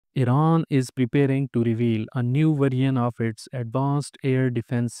Iran is preparing to reveal a new version of its advanced air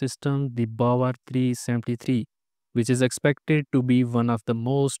defense system, the Bavar 373, which is expected to be one of the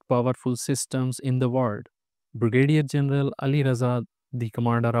most powerful systems in the world. Brigadier General Alireza, the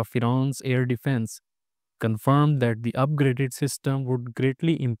commander of Iran's air defense, confirmed that the upgraded system would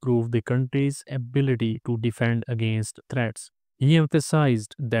greatly improve the country's ability to defend against threats. He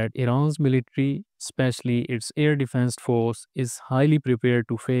emphasized that Iran's military, especially its air defense force, is highly prepared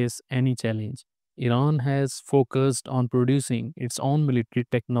to face any challenge. Iran has focused on producing its own military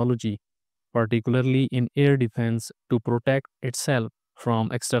technology, particularly in air defense, to protect itself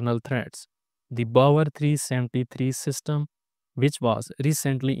from external threats. The Bavar 373 system, which was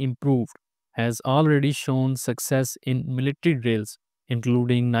recently improved, has already shown success in military drills,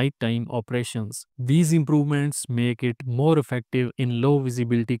 including nighttime operations. These improvements make it more effective in low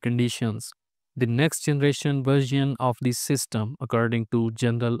visibility conditions. The next generation version of this system, according to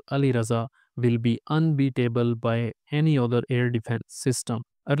General Ali Raza, will be unbeatable by any other air defense system.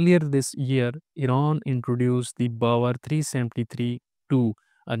 Earlier this year, Iran introduced the Bavar 373 2,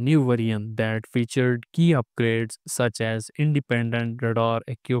 a new variant that featured key upgrades such as independent radar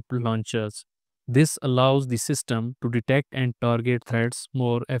equipped launchers. This allows the system to detect and target threats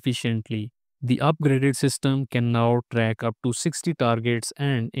more efficiently. The upgraded system can now track up to 60 targets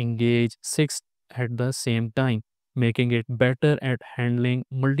and engage 6 at the same time, making it better at handling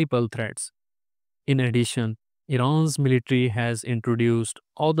multiple threats. In addition, Iran's military has introduced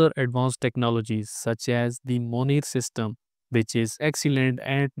other advanced technologies such as the Monir system, which is excellent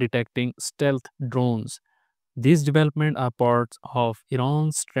at detecting stealth drones. These developments are parts of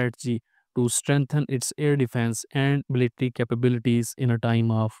Iran's strategy to strengthen its air defense and military capabilities in a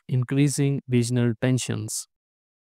time of increasing regional tensions.